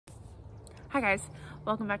Hi guys,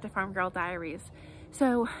 welcome back to Farm Girl Diaries.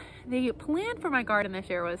 So the plan for my garden this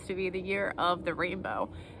year was to be the year of the rainbow,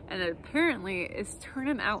 and it apparently is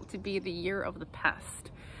turning out to be the year of the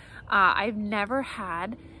pest. I've never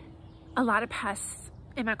had a lot of pests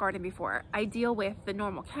in my garden before. I deal with the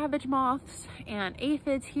normal cabbage moths and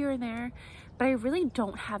aphids here and there, but I really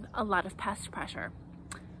don't have a lot of pest pressure.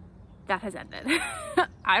 That has ended.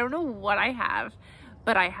 I don't know what I have,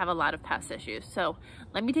 but I have a lot of pest issues. So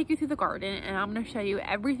let me take you through the garden and I'm going to show you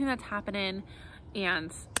everything that's happening,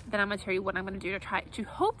 and then I'm going to tell you what I'm going to do to try to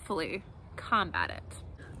hopefully combat it.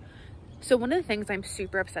 So one of the things I'm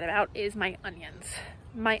super upset about is my onions.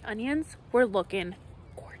 My onions were looking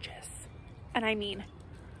gorgeous, and I mean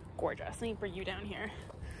gorgeous. Let me bring you down here.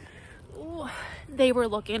 Ooh, they were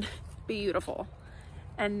looking beautiful,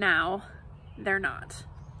 and now they're not.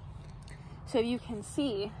 So you can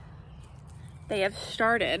see they have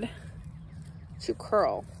started to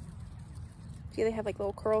curl. See, they have like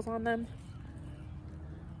little curls on them.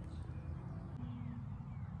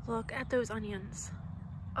 Look at those onions.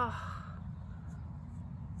 Oh.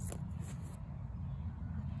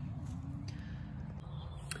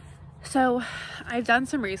 So I've done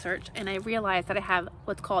some research and I realized that I have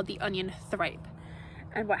what's called the onion thripe.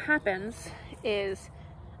 And what happens is,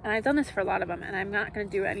 and I've done this for a lot of them and I'm not going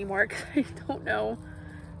to do it anymore because I don't know.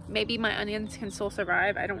 Maybe my onions can still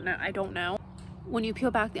survive. I don't know. When you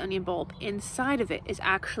peel back the onion bulb, inside of it is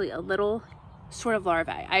actually a little sort of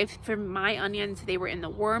larvae. For my onions, they were in the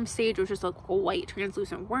worm stage, which is like a white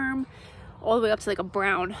translucent worm, all the way up to like a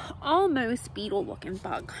brown, almost beetle looking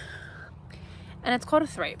bug. And it's called a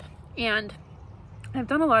thripe. And I've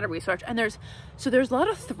done a lot of research, and there's a lot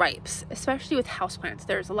of thripes, especially with houseplants.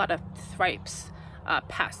 There's a lot of thripes,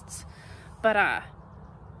 pests, but I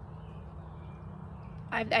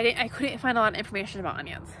couldn't find a lot of information about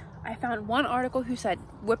onions. I found one article who said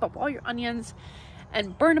whip up all your onions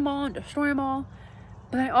and burn them all and destroy them all.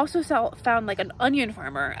 But I also found like an onion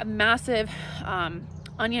farmer, a massive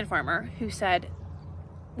onion farmer, who said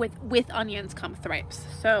with onions come thripes.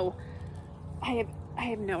 So I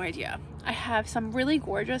have no idea. I have some really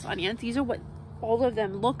gorgeous onions. These are what all of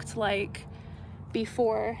them looked like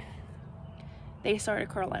before they started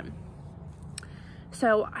curling.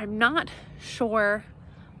 So I'm not sure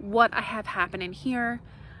what I have happening here.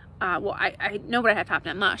 Well, I know what I have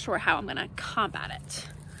happening. I'm not sure how I'm gonna combat it,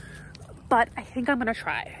 but I think I'm gonna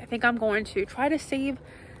try. I think I'm going to try to save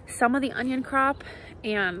some of the onion crop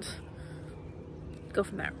and go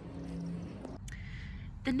from there.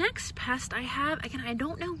 The next pest I have, again, I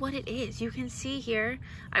don't know what it is. You can see here,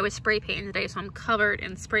 I was spray painting today, so I'm covered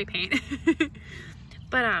in spray paint.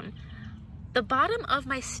 But the bottom of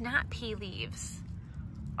my snap pea leaves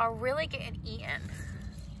are really getting eaten.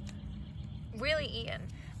 Really eaten.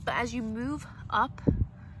 But as you move up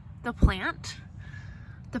the plant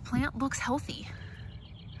looks healthy.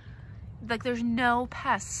 Like there's no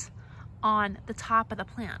pests on the top of the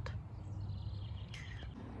plant.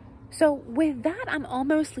 So with that, I'm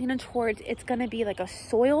almost leaning towards it's gonna be like a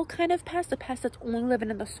soil kind of pest, a pest that's only living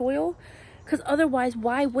in the soil. Because otherwise,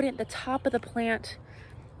 why wouldn't the top of the plant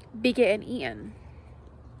be getting eaten?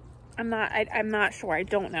 I'm not sure, I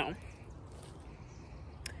don't know.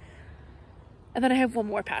 And then I have one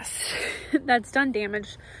more pest that's done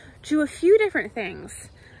damage to a few different things.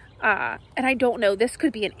 And I don't know, this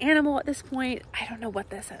could be an animal at this point. I don't know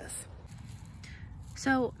what this is.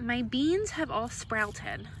 So my beans have all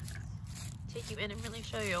sprouted. Take you in and really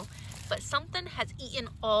show you. But something has eaten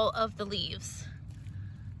all of the leaves.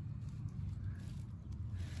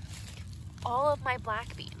 All of my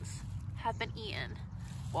black beans have been eaten.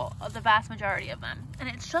 Well, the vast majority of them. And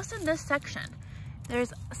it's just in this section.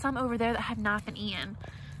 There's some over there that have not been eaten.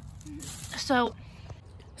 So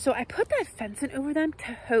I put that fencing over them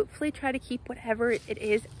to hopefully try to keep whatever it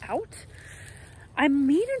is out. I'm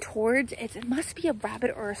leaning towards it must be a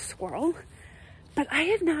rabbit or a squirrel, but I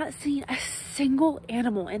have not seen a single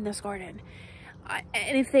animal in this garden.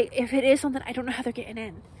 And if it is something, I don't know how they're getting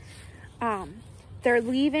in. They're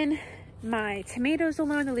leaving my tomatoes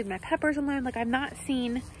alone, they're leaving my peppers alone. Like, I've not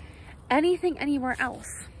seen anything anywhere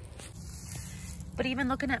else. But even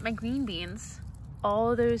looking at my green beans,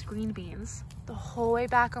 all of those green beans, the whole way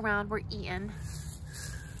back around were eaten.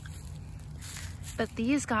 But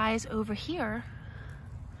these guys over here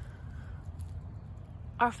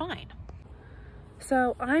are fine.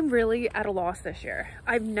 So I'm really at a loss this year.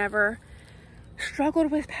 I've never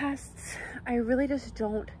struggled with pests. I really just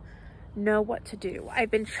don't know what to do.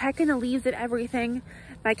 I've been checking the leaves at everything.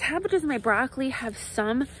 My cabbages and my broccoli have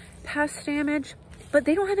some pest damage, but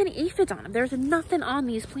they don't have any aphids on them. There's nothing on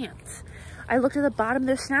these plants. I looked at the bottom of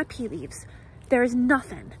those snap pea leaves. There's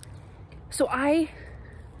nothing. So I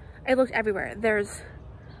looked everywhere. There's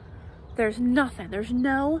nothing. There's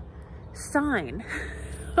no sign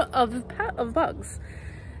of bugs.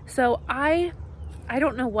 So I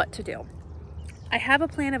don't know what to do. I have a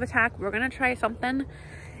plan of attack. We're gonna try something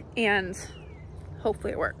and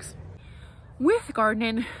hopefully it works. With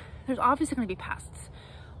gardening, there's obviously gonna be pests.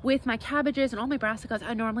 With my cabbages and all my brassicas,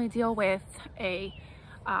 I normally deal with an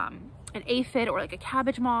aphid or like a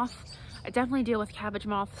cabbage moth. I definitely deal with cabbage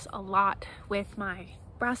moths a lot with my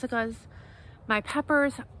brassicas. My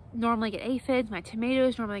peppers normally get aphids. My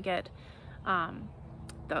tomatoes normally get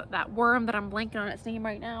that worm that I'm blanking on its name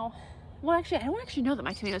right now. Well, actually, I don't actually know that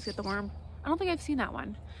my tomatoes get the worm. I don't think I've seen that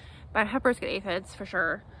one. My peppers get aphids for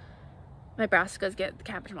sure. My brassicas get the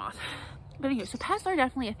cabbage moth. But anyway, so pests are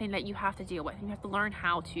definitely a thing that you have to deal with. You have to learn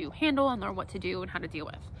how to handle and learn what to do and how to deal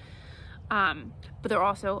with. But they're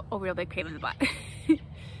also a real big pain in the butt.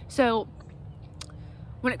 So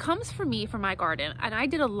when it comes for me, for my garden, and I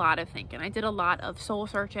did a lot of thinking. I did a lot of soul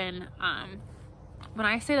searching. When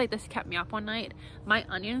I say like this kept me up one night, my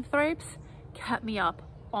onion thripes kept me up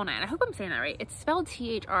all night. I hope I'm saying that right. It's spelled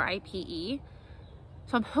T-H-R-I-P-E.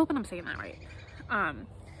 So I'm hoping I'm saying that right.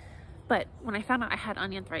 But when I found out I had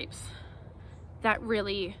onion thripes, that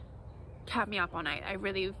really kept me up all night. I'm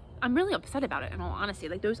really upset about it, in all honesty.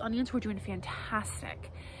 Like, those onions were doing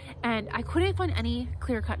fantastic. And I couldn't find any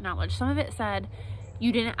clear-cut knowledge. Some of it said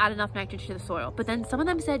you didn't add enough nitrogen to the soil, but then some of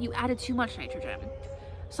them said you added too much nitrogen.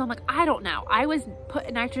 So I'm like, I don't know. I was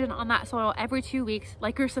putting nitrogen on that soil every 2 weeks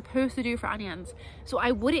like you're supposed to do for onions. So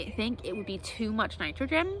I wouldn't think it would be too much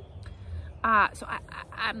nitrogen. So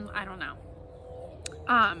I don't know.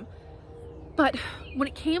 But when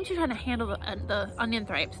it came to trying to handle the onion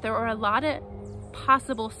thripes, there were a lot of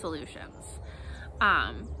possible solutions.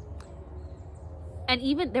 And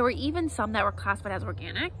there were even some that were classified as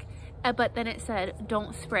organic, but then it said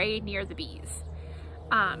don't spray near the bees.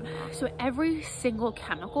 So every single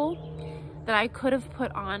chemical that I could have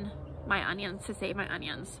put on my onions to save my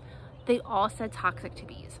onions, they all said toxic to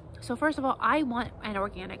bees. So first of all, I want an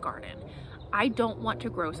organic garden. I don't want to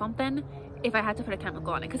grow something if I had to put a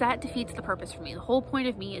chemical on it, because that defeats the purpose for me. The whole point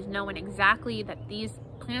of me is knowing exactly that these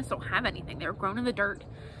plants don't have anything. They're grown in the dirt.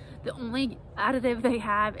 The only additive they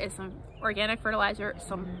have is some organic fertilizer,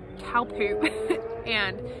 some cow poop,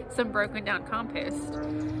 and some broken down compost.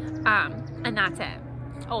 And that's it.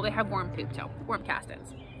 Oh, they have worm poop too, worm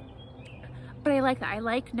castings. But I like that. I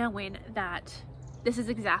like knowing that this is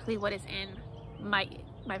exactly what is in my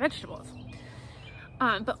vegetables.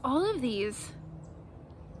 But all of these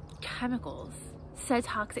chemicals said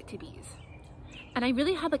toxic to bees. And I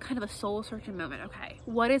really had like kind of a soul searching moment. Okay,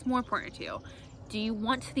 what is more important to you? Do you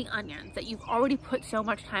want the onions that you've already put so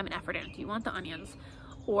much time and effort in? Do you want the onions?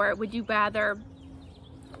 Or would you rather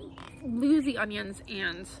lose the onions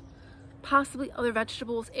and possibly other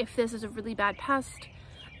vegetables if this is a really bad pest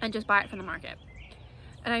and just buy it from the market?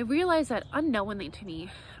 And I realized that unknowingly to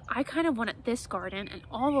me, I kind of wanted this garden and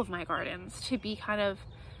all of my gardens to be kind of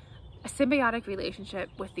a symbiotic relationship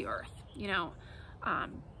with the earth. You know,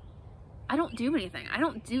 I don't do anything. I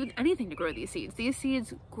don't do anything to grow these seeds. These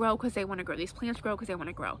seeds grow because they want to grow. These plants grow because they want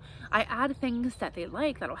to grow. I add things that they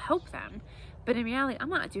like that'll help them. But in reality, I'm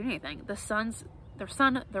not doing anything. The sun,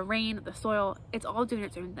 the rain, the soil, it's all doing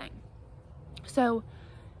its own thing. So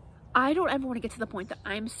I don't ever want to get to the point that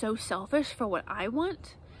I'm so selfish for what I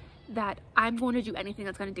want that I'm going to do anything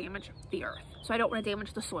that's going to damage the earth. So I don't want to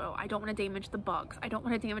damage the soil. I don't want to damage the bugs. I don't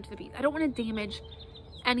want to damage the bees. I don't want to damage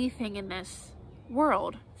anything in this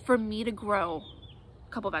world for me to grow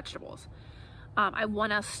a couple vegetables. I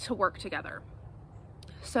want us to work together.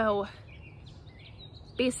 So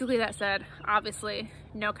basically that said, obviously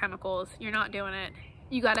no chemicals. You're not doing it.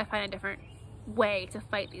 You got to find a different way to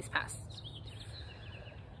fight these pests.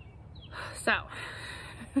 So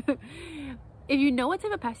if you know what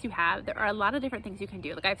type of pest you have, there are a lot of different things you can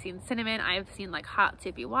do. Like, I've seen cinnamon, I've seen like hot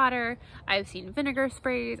soapy water, I've seen vinegar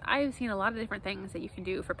sprays, I've seen a lot of different things that you can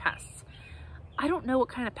do for pests. I don't know what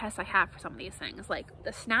kind of pests I have for some of these things. Like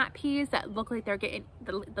the snap peas that look like they're getting,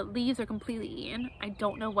 the leaves are completely eaten. I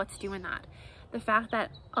don't know what's doing that. The fact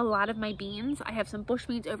that a lot of my beans, I have some bush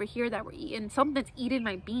beans over here that were eaten, something's eaten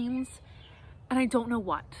my beans, and I don't know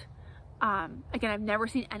what. Again, I've never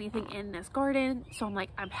seen anything in this garden, so I'm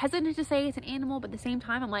like, I'm hesitant to say it's an animal, but at the same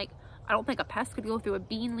time, I'm like, I don't think a pest could go through a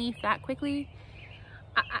bean leaf that quickly.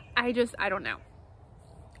 I don't know.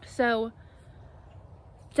 So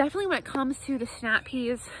definitely when it comes to the snap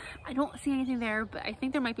peas, I don't see anything there, but I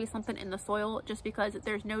think there might be something in the soil just because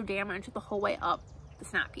there's no damage the whole way up the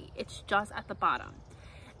snap pea. It's just at the bottom.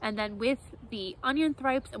 And then with the onion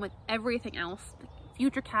thripes and with everything else,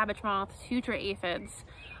 future cabbage moths, future aphids,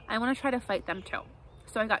 I want to try to fight them too.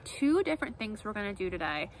 So I got 2 different things we're going to do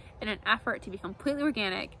today in an effort to be completely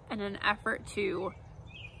organic and an effort to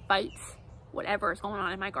fight whatever is going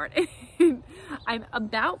on in my garden. I'm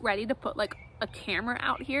about ready to put like a camera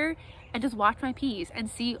out here and just watch my peas and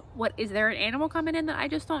see what, is there an animal coming in that I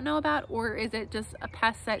just don't know about, or is it just a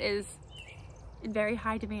pest that is in very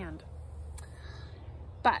high demand?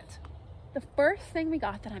 But the first thing we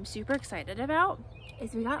got that I'm super excited about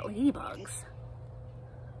is we got ladybugs.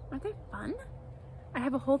 Aren't they fun? I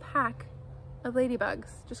have a whole pack of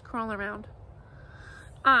ladybugs just crawling around.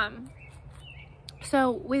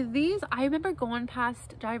 So with these, I remember driving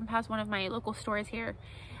past one of my local stores here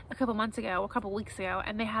a couple weeks ago,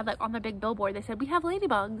 and they had like on the big billboard, they said, we have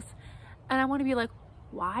ladybugs. And I want to be like,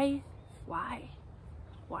 why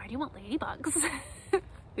do you want ladybugs?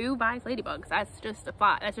 Who buys ladybugs? That's just a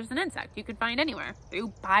fly. That's just an insect you could find anywhere.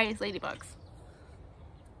 Who buys ladybugs?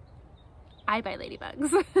 I buy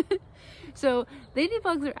ladybugs. So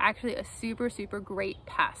ladybugs are actually a super, super great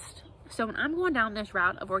pest. So when I'm going down this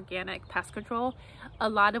route of organic pest control, a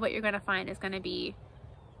lot of what you're going to find is going to be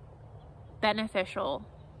beneficial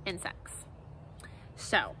insects.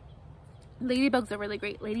 So ladybugs are really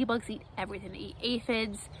great. Ladybugs eat everything. They eat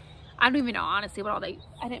aphids. I don't even know honestly what all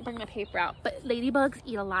I didn't bring my paper out, but ladybugs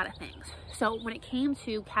eat a lot of things. So when it came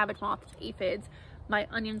to cabbage moths, aphids, my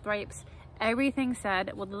onion thripes, everything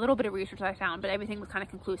said, well, the little bit of research I found, but everything was kind of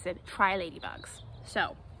conclusive, try ladybugs.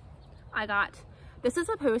 So I got, this is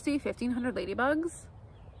supposed to be 1,500 ladybugs,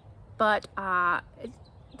 but it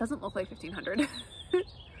doesn't look like 1,500,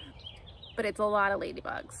 but it's a lot of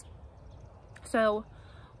ladybugs. So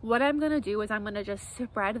what I'm gonna do is I'm gonna just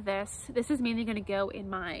spread this. This is mainly gonna go in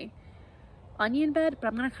my onion bed, but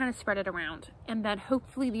I'm gonna kind of spread it around, and then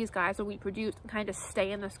hopefully these guys will reproduce and kind of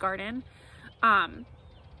stay in this garden.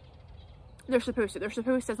 They're supposed to,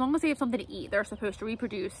 as long as they have something to eat, they're supposed to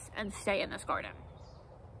reproduce and stay in this garden.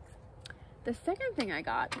 The second thing I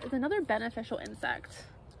got is another beneficial insect.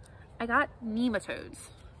 I got nematodes.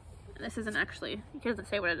 And this isn't actually, it doesn't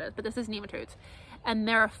say what it is, but this is nematodes. And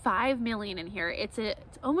there are 5 million in here. It's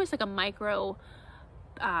almost like a micro,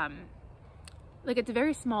 like it's a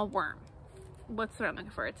very small worm. What's the word I'm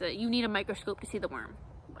looking for? You need a microscope to see the worm.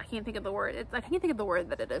 I can't think of the word. I can't think of the word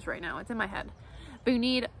that it is right now. It's in my head. But you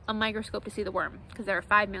need a microscope to see the worm because there are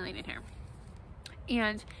 5 million in here.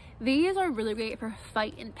 And these are really great for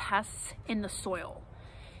fighting pests in the soil.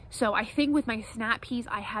 So I think with my snap peas,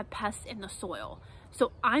 I have pests in the soil.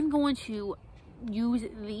 So I'm going to use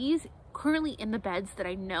these currently in the beds that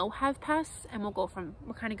I know have pests, and we'll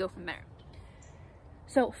kind of go from there.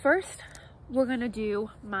 So first we're going to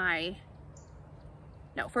do the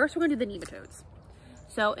nematodes.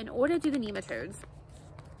 So in order to do the nematodes,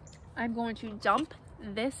 I'm going to dump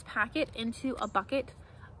this packet into a bucket,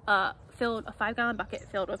 a 5-gallon bucket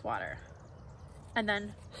filled with water, and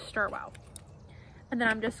then stir well. And then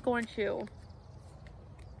I'm just going to,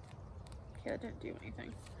 okay, that didn't do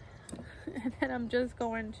anything. And then I'm just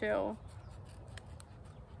going to,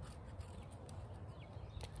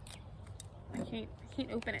 I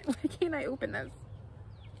can't open it. Why can't I open this?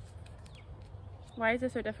 Why is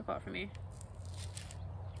this so difficult for me?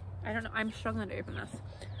 I don't know. I'm struggling to open this.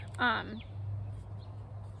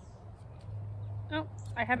 Oh,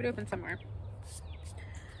 I have it open somewhere.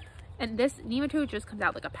 And this nematode just comes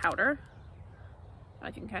out like a powder.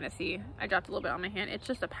 I can kind of see. I dropped a little bit on my hand. It's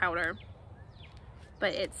just a powder.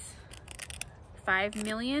 But it's 5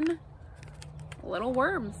 million little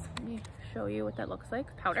worms. Let me show you what that looks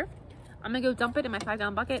like. Powder. I'm going to go dump it in my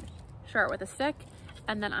 5-gallon bucket, stir it with a stick,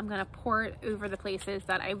 and then I'm going to pour it over the places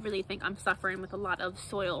that I really think I'm suffering with a lot of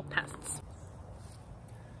soil pests.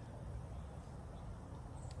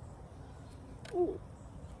 Ooh.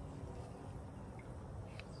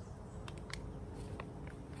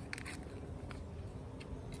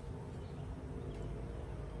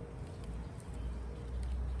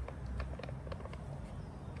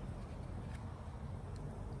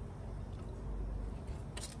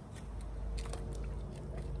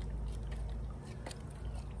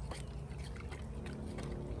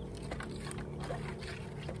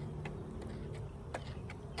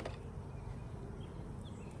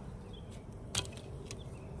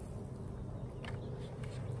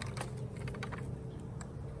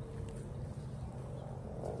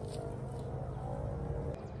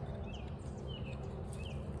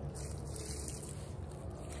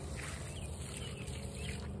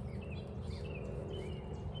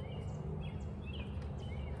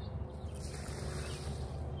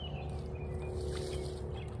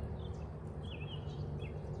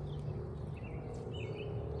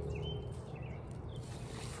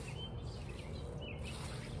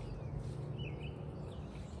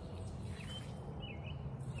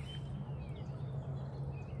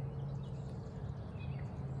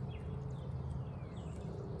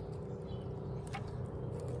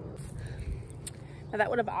 Now that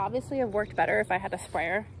would have obviously have worked better if I had a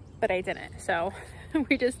sprayer, but I didn't. So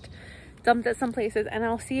we just dumped it some places, and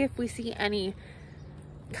I'll see if we see any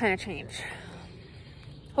kind of change.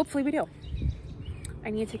 Hopefully we do. I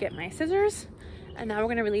need to get my scissors, and now we're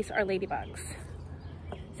gonna release our ladybugs.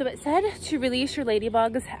 So it said to release your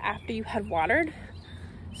ladybugs after you had watered.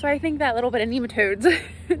 So I think that little bit of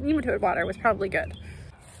nematode water was probably good.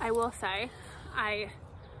 I will say, I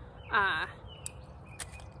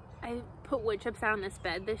put wood chips out on this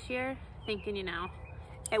bed this year, thinking, you know,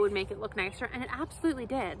 it would make it look nicer, and it absolutely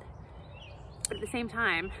did. But at the same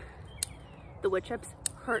time, the wood chips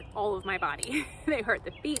hurt all of my body. They hurt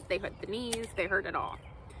the feet, they hurt the knees, they hurt it all.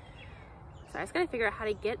 So I just gotta figure out how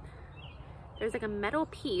to get, there's like a metal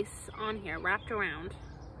piece on here wrapped around.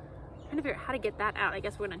 I'm trying to figure out how to get that out. I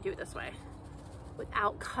guess we're gonna do it this way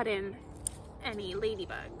without cutting any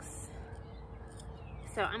ladybugs.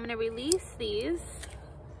 So I'm gonna release these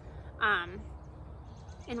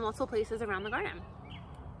in multiple places around the garden.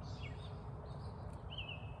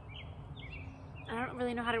 I don't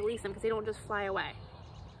really know how to release them because they don't just fly away.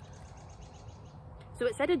 So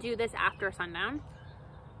it said to do this after sundown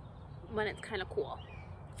when it's kind of cool.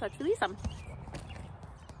 So let's release them.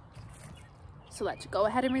 So let's go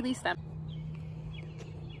ahead and release them.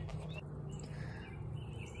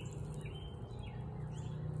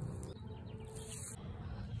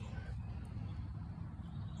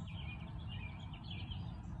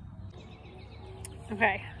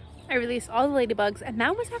 Okay, I released all the ladybugs, and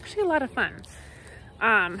that was actually a lot of fun.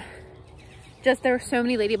 Just there were so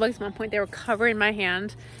many ladybugs at one point, they were covering my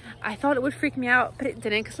hand. I thought it would freak me out, but it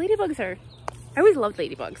didn't, because ladybugs are, I always loved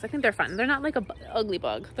ladybugs. I think they're fun. They're not like a ugly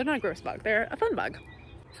bug. They're not a gross bug. They're a fun bug.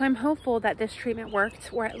 So I'm hopeful that this treatment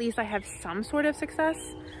worked, or at least I have some sort of success.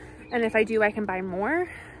 And if I do, I can buy more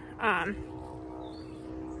of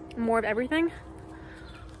everything.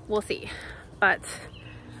 We'll see. But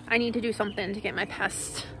I need to do something to get my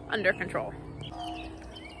pests under control.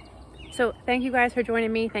 So thank you guys for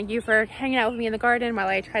joining me. Thank you for hanging out with me in the garden while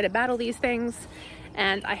I try to battle these things.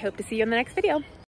 And I hope to see you in the next video.